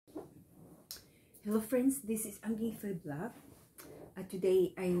Hello friends, this is Anggi Vlog.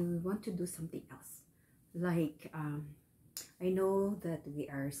 Today I want to do something else. I know that we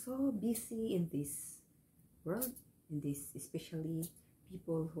are so busy in this world, especially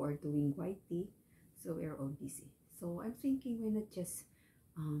people who are doing YT, so we're all busy. So I'm thinking, why not just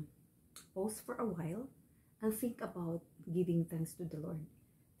pause for a while and think about giving thanks to the Lord,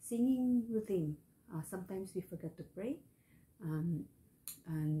 singing with Him. Sometimes we forget to pray.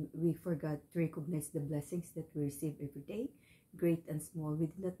 And we forgot to recognize the blessings that we receive every day, great and small. We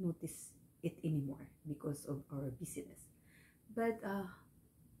did not notice it anymore because of our busyness. But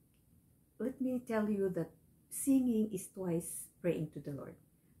let me tell you that singing is twice praying to the Lord.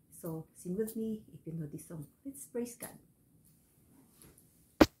 So sing with me if you know this song. Let's praise God.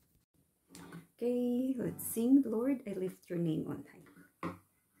 Okay, let's sing. Lord, I lift your name on high.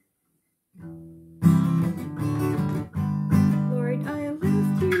 Lord, I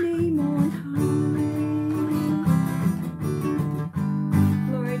lift your name on high.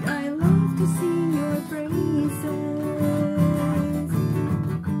 Lord, I love to sing your praises.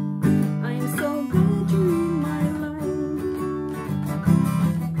 I am so glad you're in my life.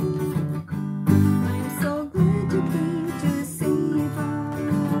 I am so glad you came to save us.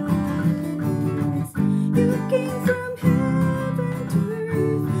 You came from heaven to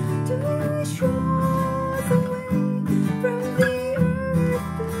earth to show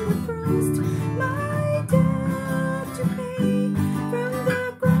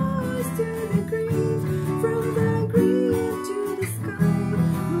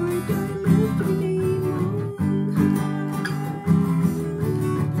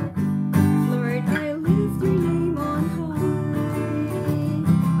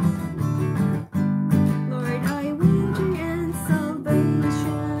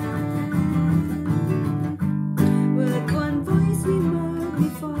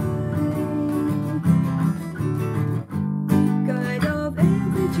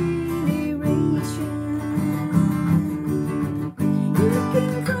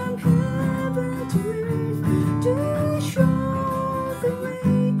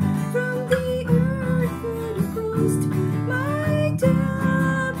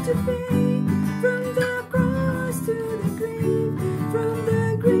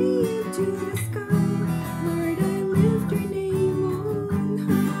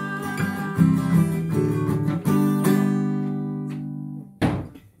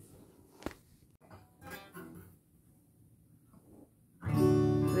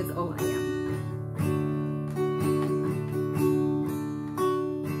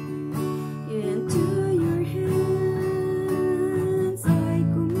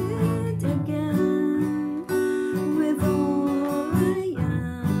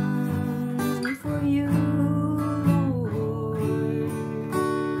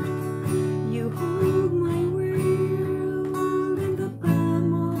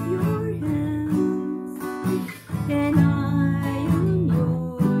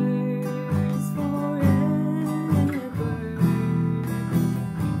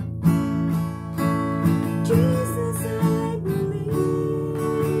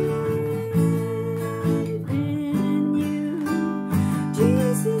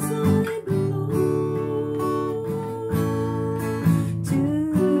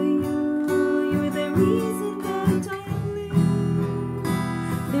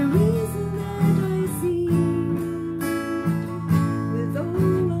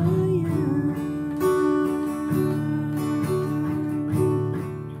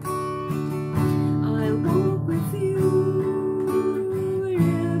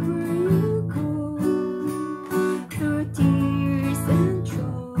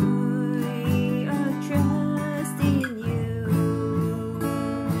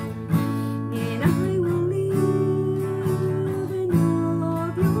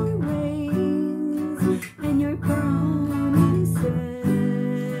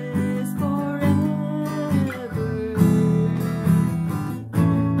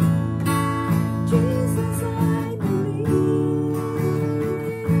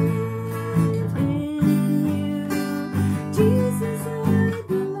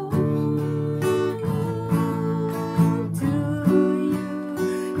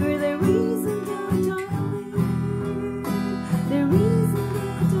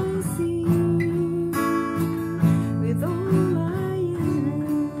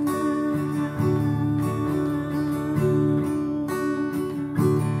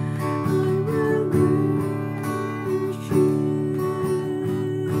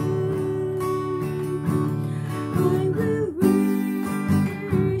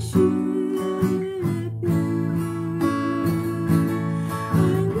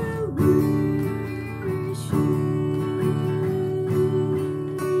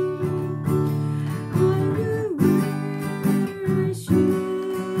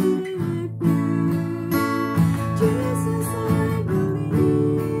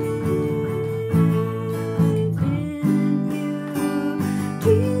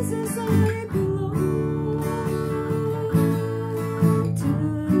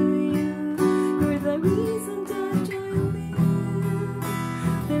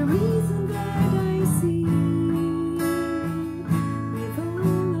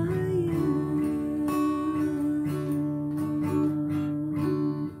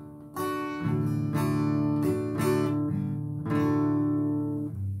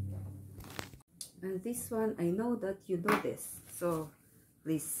And this one, I know that you know this. So,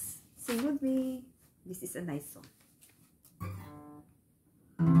 please sing with me. This is a nice song.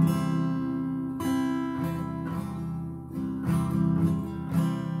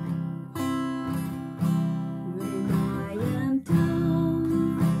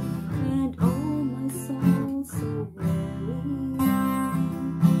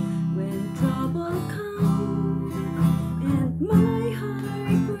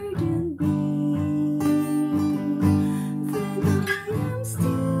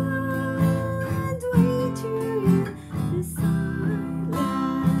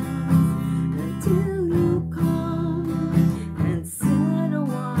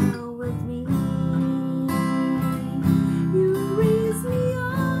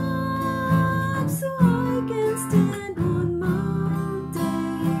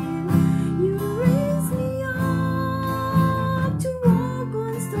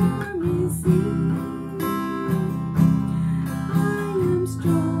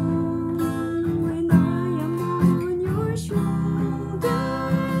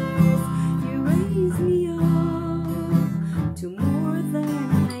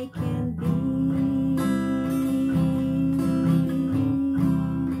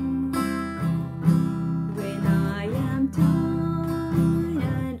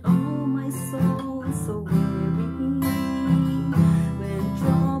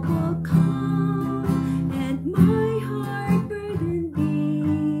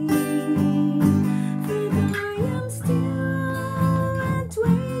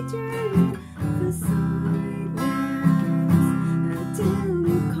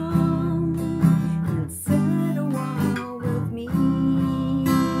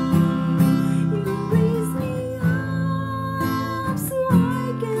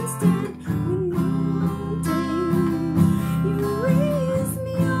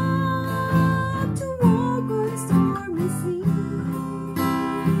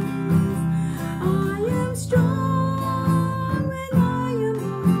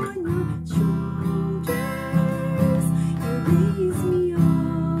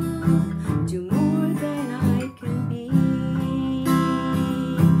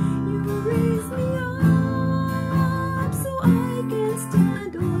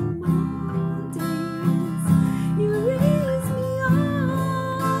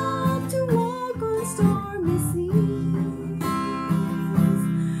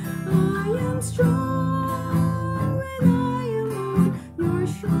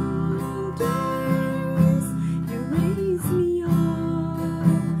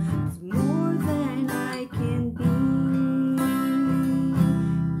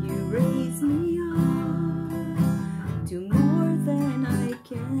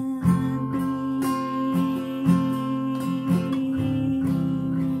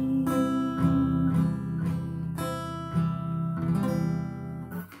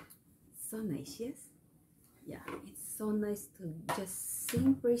 Yes, yeah, it's so nice to just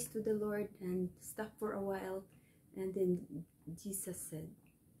sing praise to the Lord and stop for a while, and then Jesus said,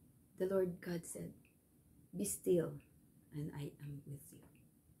 the Lord God said, be still and I am with you.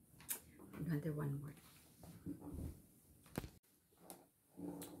 Another one more.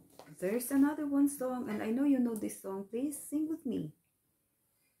 There's another one song, and I know you know this song. Please sing with me.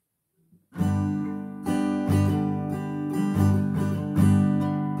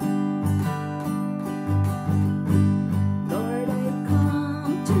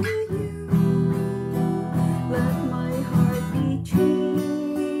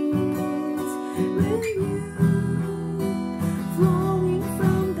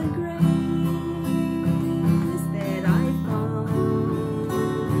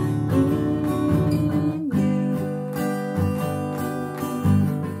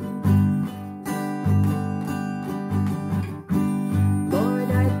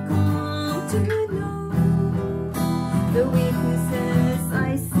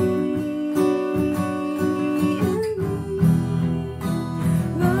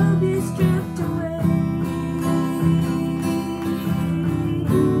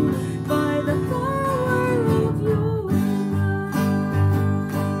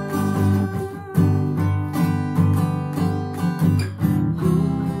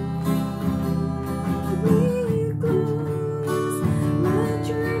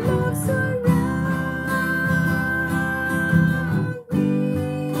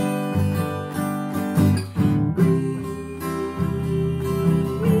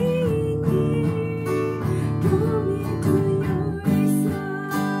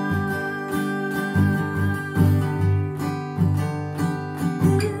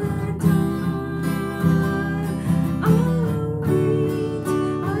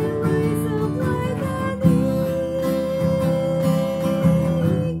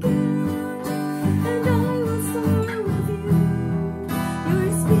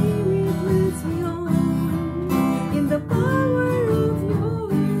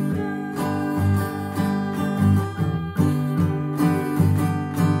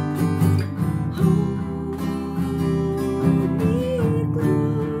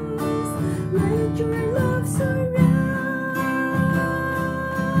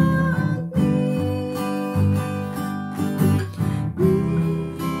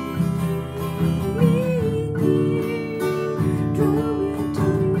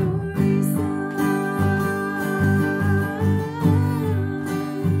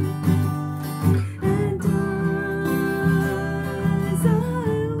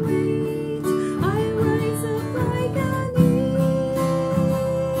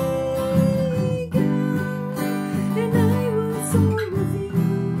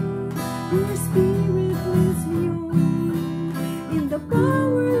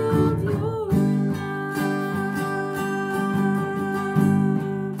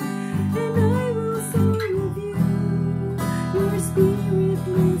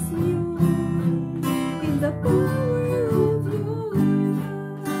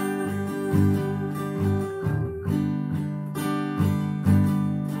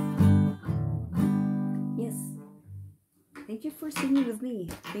 singing with me.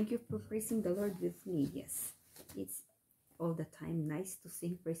 Thank you for praising the Lord with me. Yes, it's all the time nice to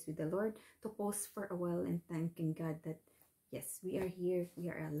sing praise with the Lord, to pause for a while and thanking God that yes, we are here, we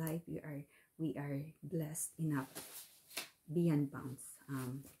are alive, we are blessed enough beyond bounds.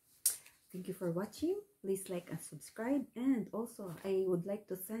 Thank you for watching. Please like and subscribe, and also I would like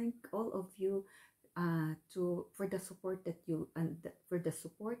to thank all of you for the support that you for the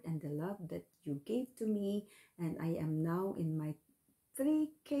support and the love that you gave to me, and I am now in my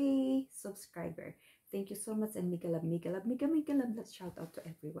 3k subscriber. Thank you so much, and mega love, mega love, mega mega love. Let's shout out to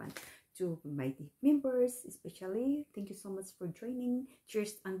everyone, to my members especially. Thank you so much for joining.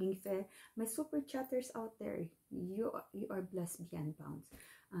 Cheers, Anging Fe. My super chatters out there, you are blessed beyond bounds.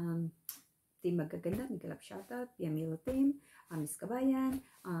 Team Magaganda, mega love shout out. Piamilo team, Miss Kabayan,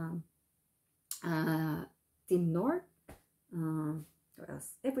 Team North, what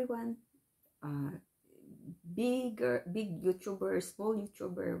else? Everyone, big YouTuber, small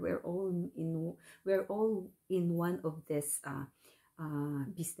YouTuber, we're all in one of this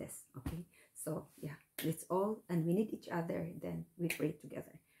business. Okay, so yeah, it's all, and we need each other. Then we pray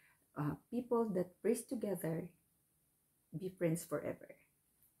together. People that praise together be friends forever.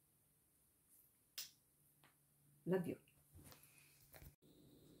 Love you.